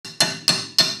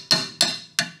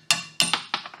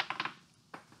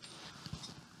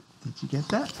Did you get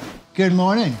that? Good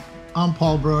morning. I'm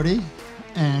Paul Brodie,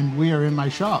 and we are in my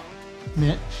shop,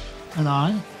 Mitch and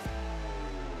I.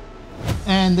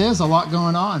 And there's a lot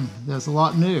going on. There's a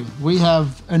lot new. We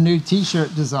have a new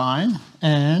t-shirt design,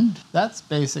 and that's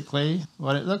basically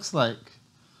what it looks like.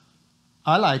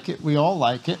 I like it. We all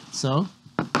like it. So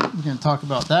we're going to talk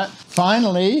about that.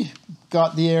 Finally,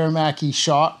 got the Aermacchi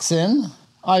shocks in.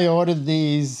 I ordered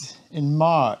these in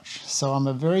March, so I'm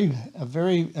a very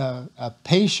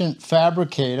patient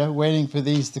fabricator waiting for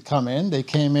these to come in. They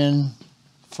came in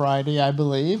Friday, I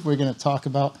believe. We're going to talk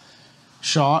about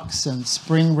shocks and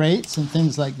spring rates and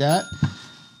things like that.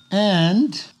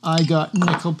 And I got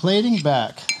nickel plating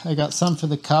back. I got some for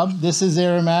the Cub. This is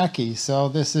Aermacchi, so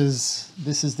this is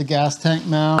the gas tank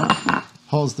mount,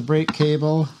 holds the brake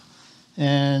cable,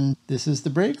 and this is the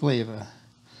brake lever.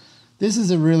 This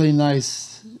is a really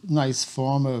nice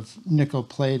form of nickel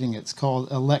plating. It's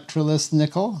called electroless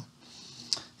nickel,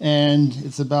 and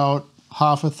it's about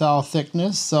half a thou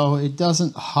thickness, so it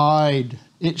doesn't hide.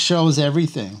 It shows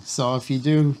everything. So if you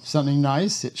do something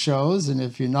nice, it shows, and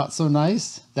if you're not so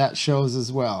nice, that shows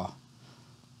as well.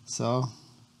 So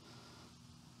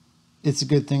it's a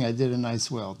good thing I did a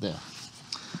nice weld there.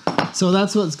 So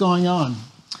that's what's going on.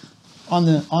 On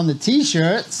the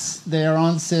t-shirts, they are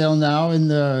on sale now in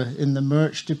the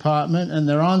merch department, and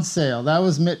they're on sale. That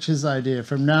was Mitch's idea.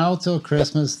 From now till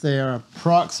Christmas, they are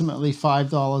approximately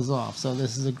 $5 off. So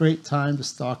this is a great time to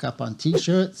stock up on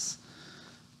t-shirts.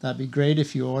 That'd be great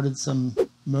if you ordered some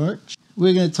merch.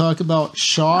 We're going to talk about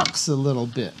shocks a little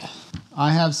bit.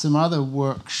 I have some other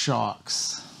work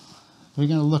shocks. We're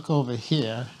going to look over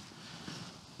here.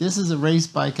 This is a race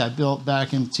bike I built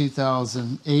back in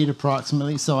 2008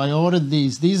 approximately. So I ordered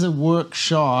these. These are work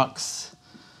shocks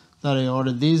that I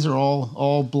ordered. These are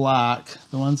all black.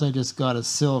 The ones I just got are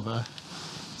silver.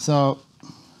 So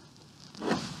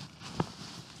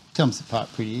comes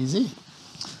apart pretty easy.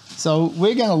 So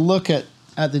we're going to look at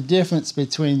the difference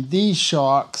between these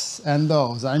shocks and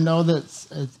those. I know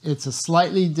that it's a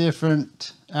slightly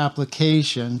different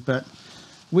application, but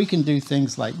we can do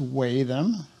things like weigh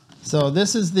them. So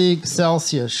this is the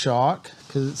Excelsior shock,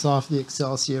 because it's off the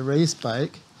Excelsior race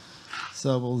bike.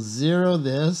 So we'll zero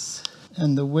this,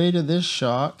 and the weight of this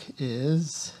shock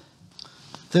is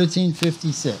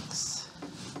 1356.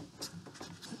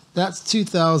 That's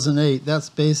 2008.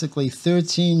 That's basically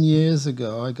 13 years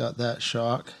ago I got that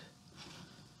shock.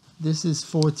 This is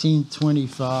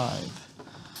 1425.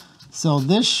 So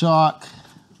this shock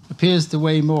appears to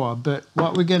weigh more, but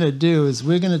what we're going to do is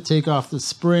we're going to take off the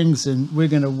springs and we're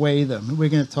going to weigh them. We're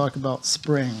going to talk about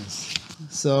springs.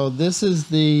 So this is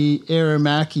the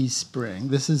Aermacchi spring.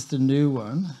 This is the new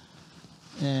one,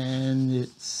 and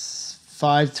it's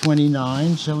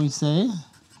 529, shall we say.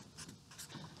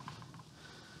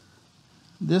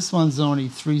 This one's only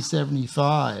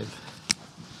 375.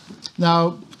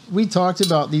 Now, we talked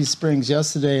about these springs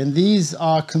yesterday, and these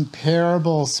are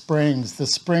comparable springs. The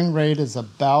spring rate is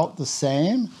about the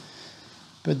same,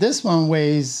 but this one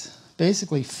weighs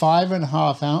basically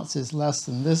 5.5 ounces less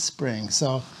than this spring.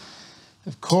 So,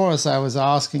 of course, I was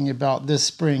asking about this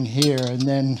spring here, and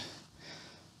then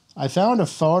I found a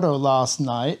photo last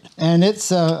night, and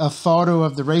it's a photo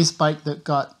of the race bike that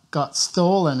got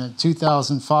stolen in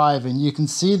 2005, and you can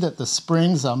see that the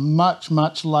springs are much,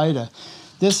 much lighter.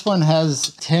 This one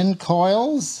has 10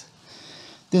 coils,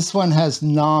 this one has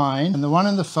 9, and the one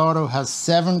in the photo has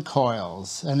 7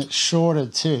 coils, and it's shorter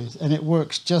too, and it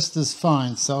works just as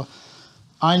fine. So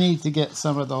I need to get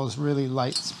some of those really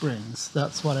light springs.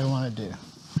 That's what I want to do.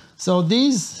 So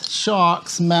these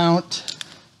shocks mount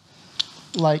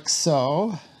like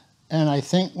so, and I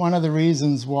think one of the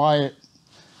reasons why it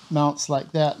mounts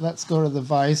like that, let's go to the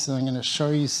vise and I'm going to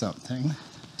show you something.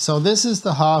 So this is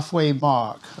the halfway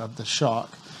mark of the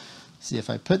shock. See, if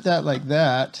I put that like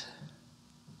that,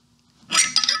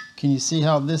 can you see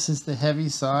how this is the heavy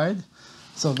side?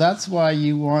 So that's why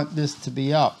you want this to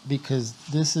be up, because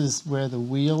this is where the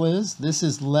wheel is. This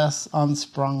is less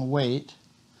unsprung weight.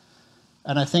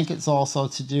 And I think it's also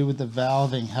to do with the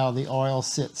valving, how the oil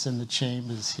sits in the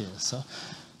chambers here. So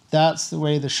that's the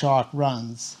way the shock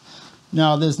runs.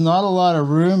 Now, there's not a lot of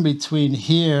room between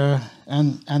here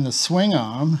and the swing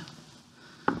arm.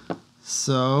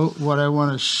 So what I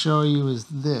want to show you is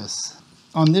this.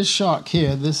 On this shock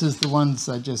here, this is the ones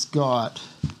I just got.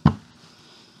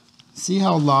 See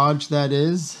how large that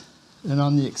is? And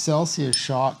on the Excelsior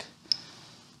shock,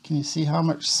 can you see how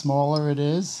much smaller it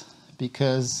is?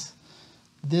 Because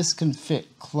this can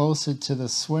fit closer to the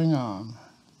swing arm.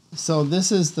 So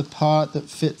this is the part that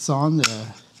fits on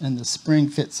there, and the spring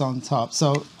fits on top.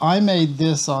 So I made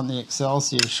this on the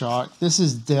Excelsior shock. This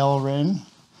is Delrin.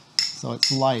 So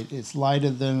it's light. It's lighter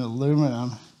than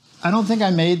aluminum. I don't think I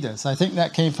made this. I think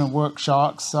that came from Work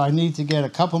Shocks. So I need to get a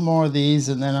couple more of these,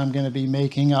 and then I'm going to be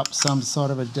making up some sort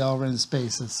of a Delrin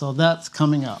spacer. So that's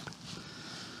coming up.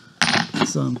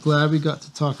 So I'm glad we got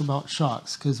to talk about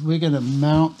shocks, because we're going to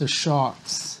mount the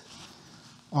shocks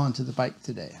onto the bike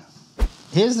today.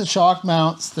 Here's the shock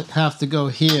mounts that have to go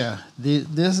here.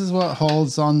 This is what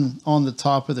holds on the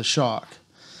top of the shock.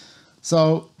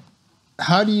 So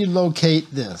how do you locate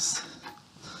this?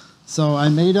 So I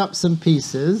made up some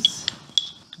pieces.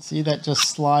 See, that just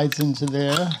slides into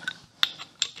there,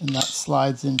 and that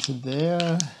slides into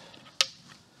there.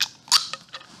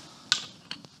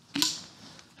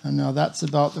 And now that's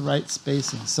about the right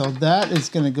spacing. So that is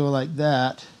going to go like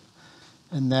that,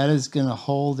 and that is going to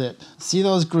hold it. See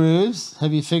those grooves?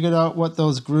 Have you figured out what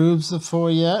those grooves are for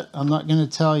yet? I'm not going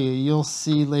to tell you. You'll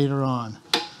see later on.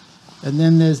 And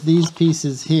then there's these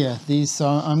pieces here. So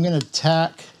I'm going to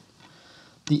tack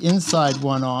the inside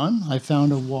one on. I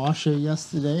found a washer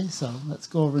yesterday, so let's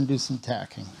go over and do some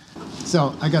tacking.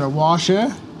 So I got a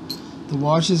washer. The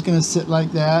washer is going to sit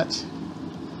like that.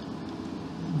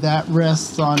 That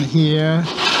rests on here,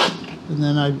 and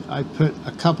then I put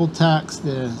a couple tacks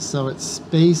there, so it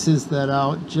spaces that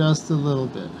out just a little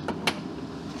bit.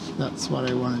 That's what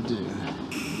I want to do.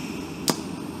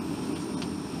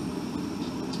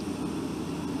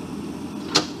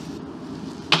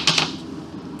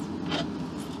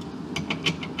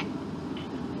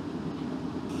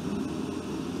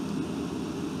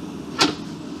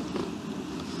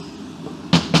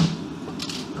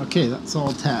 Okay, that's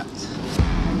all tacked.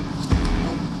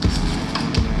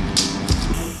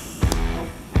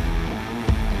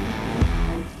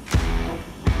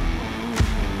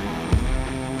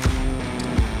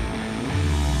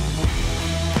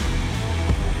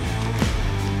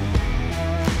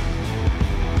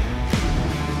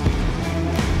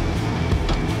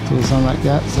 Goes on like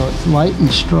that, so it's light and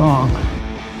strong.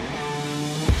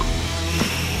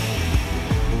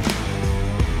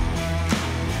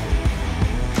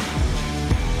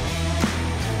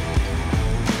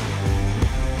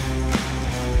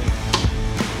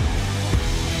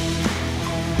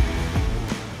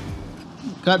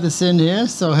 Got this in here,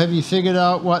 so have you figured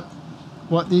out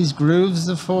what these grooves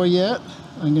are for yet?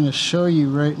 I'm going to show you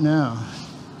right now.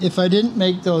 If I didn't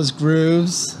make those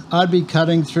grooves, I'd be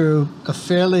cutting through a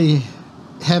fairly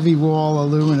heavy wall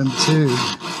aluminum tube.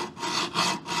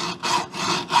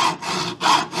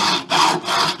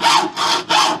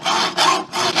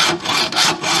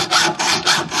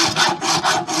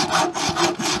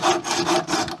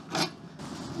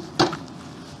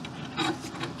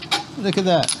 Look at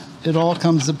that. It all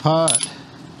comes apart.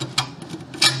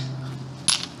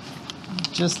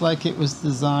 Just like it was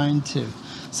designed to.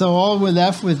 So all we're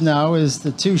left with now is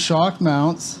the two shock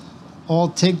mounts, all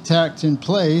tic-tacked in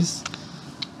place,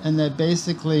 and they're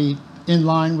basically in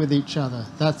line with each other.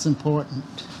 That's important.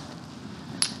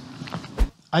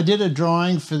 I did a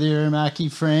drawing for the Aermacchi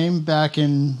frame back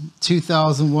in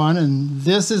 2001, and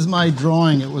this is my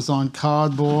drawing. It was on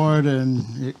cardboard,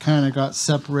 and it kind of got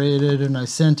separated, and I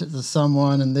sent it to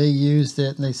someone, and they used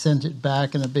it, and they sent it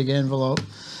back in a big envelope.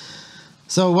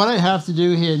 So what I have to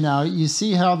do here now, you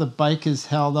see how the bike is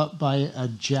held up by a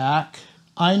jack?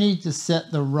 I need to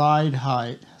set the ride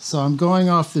height. So I'm going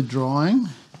off the drawing.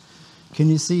 Can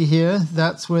you see here?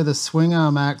 That's where the swing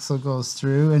arm axle goes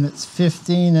through, and it's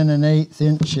 15 1/8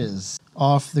 inches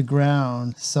off the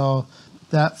ground. So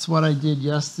that's what I did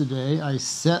yesterday. I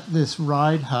set this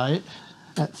ride height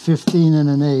at 15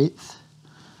 1/8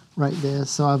 right there.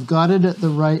 So I've got it at the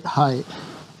right height.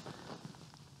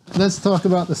 Let's talk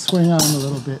about the swing arm a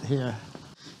little bit here.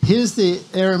 Here's the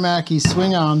Aermacchi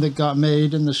swing arm that got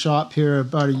made in the shop here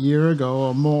about a year ago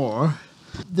or more.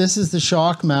 This is the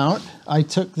shock mount. I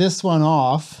took this one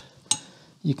off.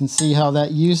 You can see how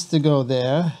that used to go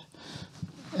there.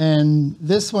 And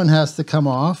this one has to come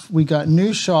off. We got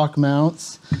new shock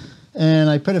mounts, and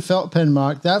I put a felt pen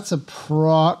mark. That's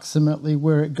approximately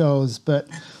where it goes, but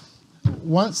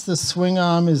once the swing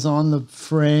arm is on the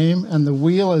frame and the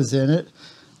wheel is in it,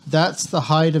 that's the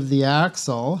height of the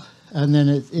axle, and then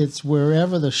it's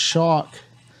wherever the shock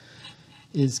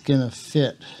is gonna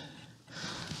fit.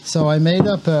 So I made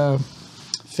up a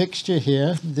fixture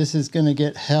here. This is gonna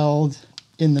get held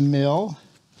in the mill.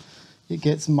 It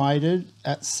gets mitered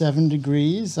at 7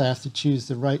 degrees. I have to choose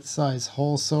the right size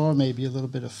hole saw, maybe a little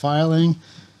bit of filing,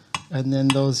 and then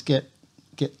those get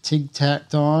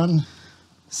tig-tacked on.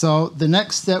 So the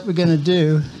next step we're gonna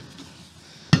do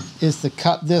is to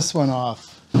cut this one off.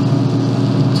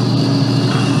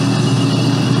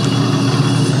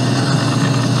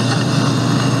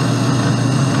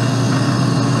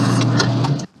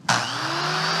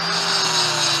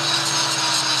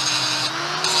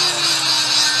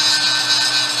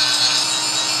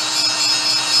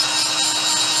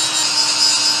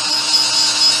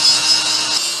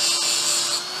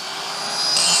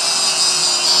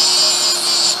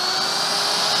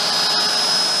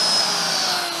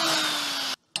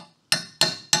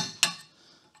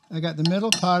 got the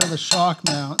middle part of the shock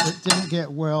mount that didn't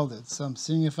get welded, so I'm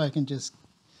seeing if I can just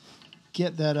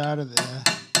get that out of there.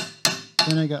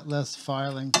 Then I got less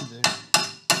filing to do.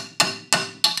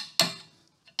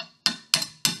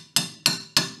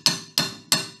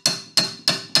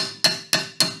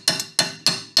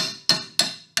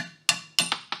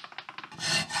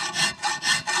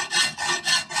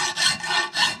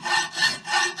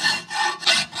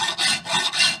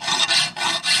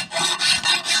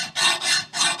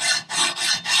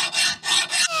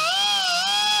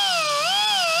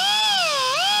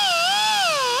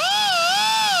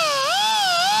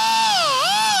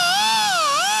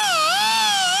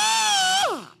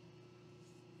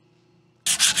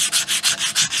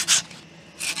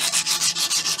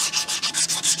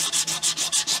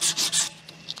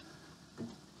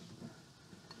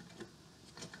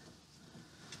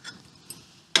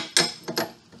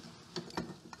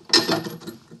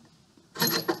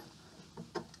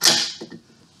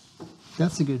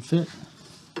 That's a good fit.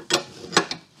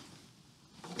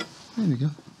 There we go.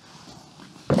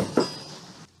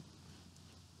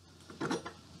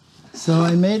 So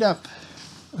I made up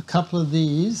a couple of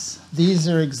these. These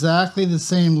are exactly the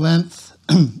same length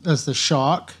as the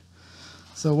shock.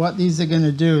 So what these are going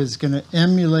to do is going to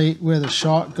emulate where the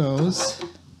shock goes.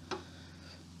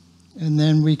 And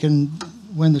then we can,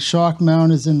 when the shock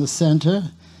mount is in the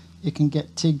center, it can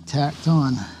get TIG-tacked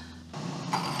on.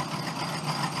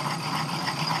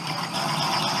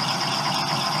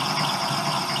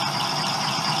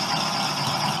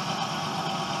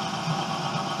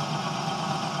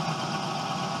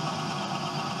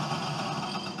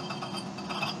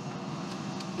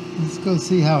 Let's go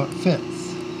see how it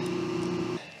fits.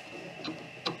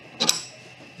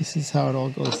 This is how it all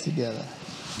goes together.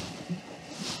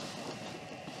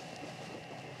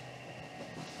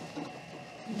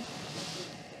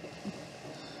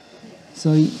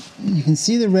 So you can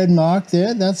see the red mark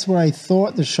there. That's where I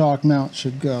thought the shock mount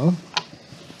should go.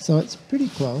 So it's pretty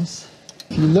close.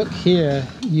 If you look here,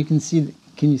 you can see,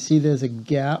 can you see there's a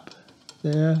gap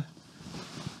there?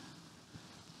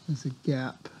 There's a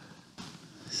gap.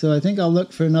 So I think I'll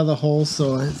look for another hole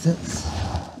saw. It's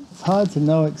hard to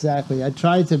know exactly. I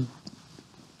tried to,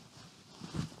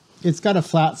 it's got a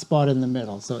flat spot in the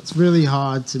middle, so it's really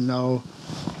hard to know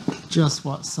just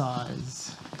what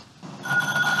size.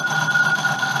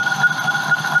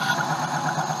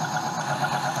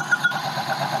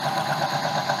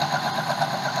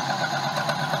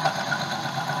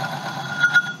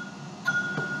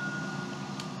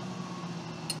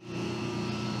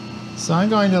 So I'm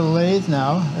going to the lathe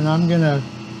now, and I'm going to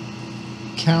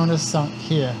countersunk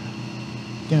here.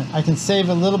 I can save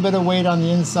a little bit of weight on the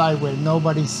inside where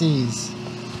nobody sees.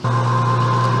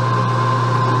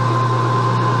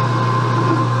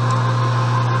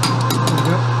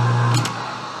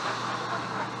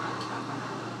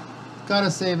 Gotta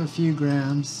save a few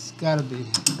grams, gotta be.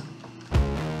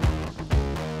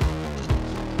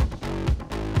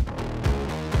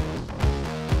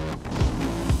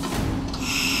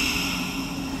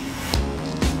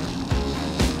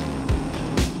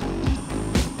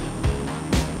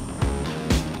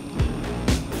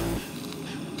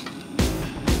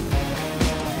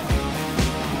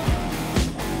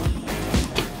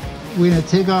 We're going to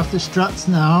take off the struts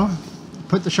now,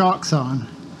 put the shocks on.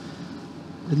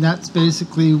 And that's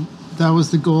basically, that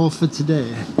was the goal for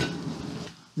today.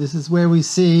 This is where we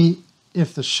see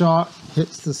if the shock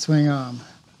hits the swing arm.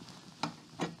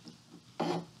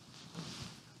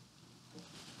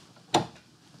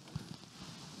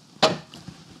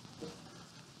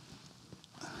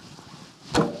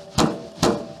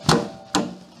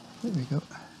 There we go.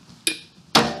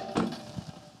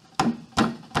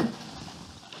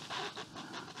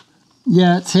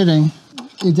 Yeah, it's hitting.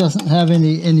 It doesn't have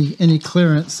any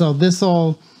clearance. So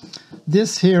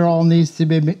this here all needs to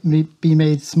be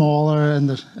made smaller, and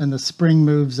the spring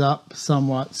moves up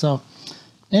somewhat. So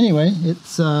anyway,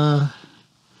 it's on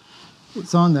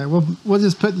there. We'll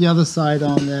just put the other side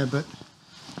on there, but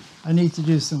I need to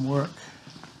do some work.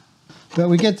 But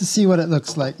we get to see what it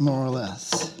looks like more or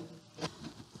less.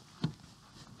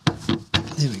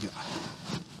 There we go.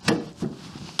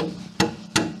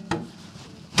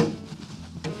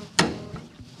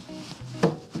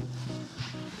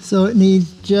 So it needs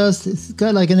it's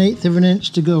got like 1/8 of an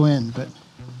inch to go in, but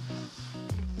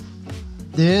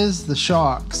there's the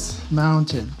shocks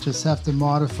mounted. Just have to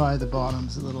modify the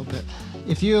bottoms a little bit.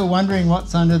 If you were wondering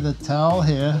what's under the towel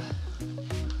here,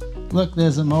 look,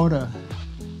 there's a motor.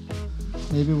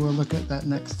 Maybe we'll look at that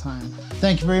next time.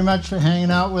 Thank you very much for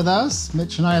hanging out with us.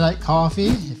 Mitch and I like coffee.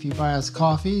 If you buy us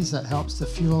coffees, that helps to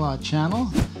fuel our channel.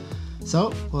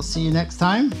 So we'll see you next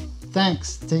time.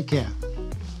 Thanks. Take care.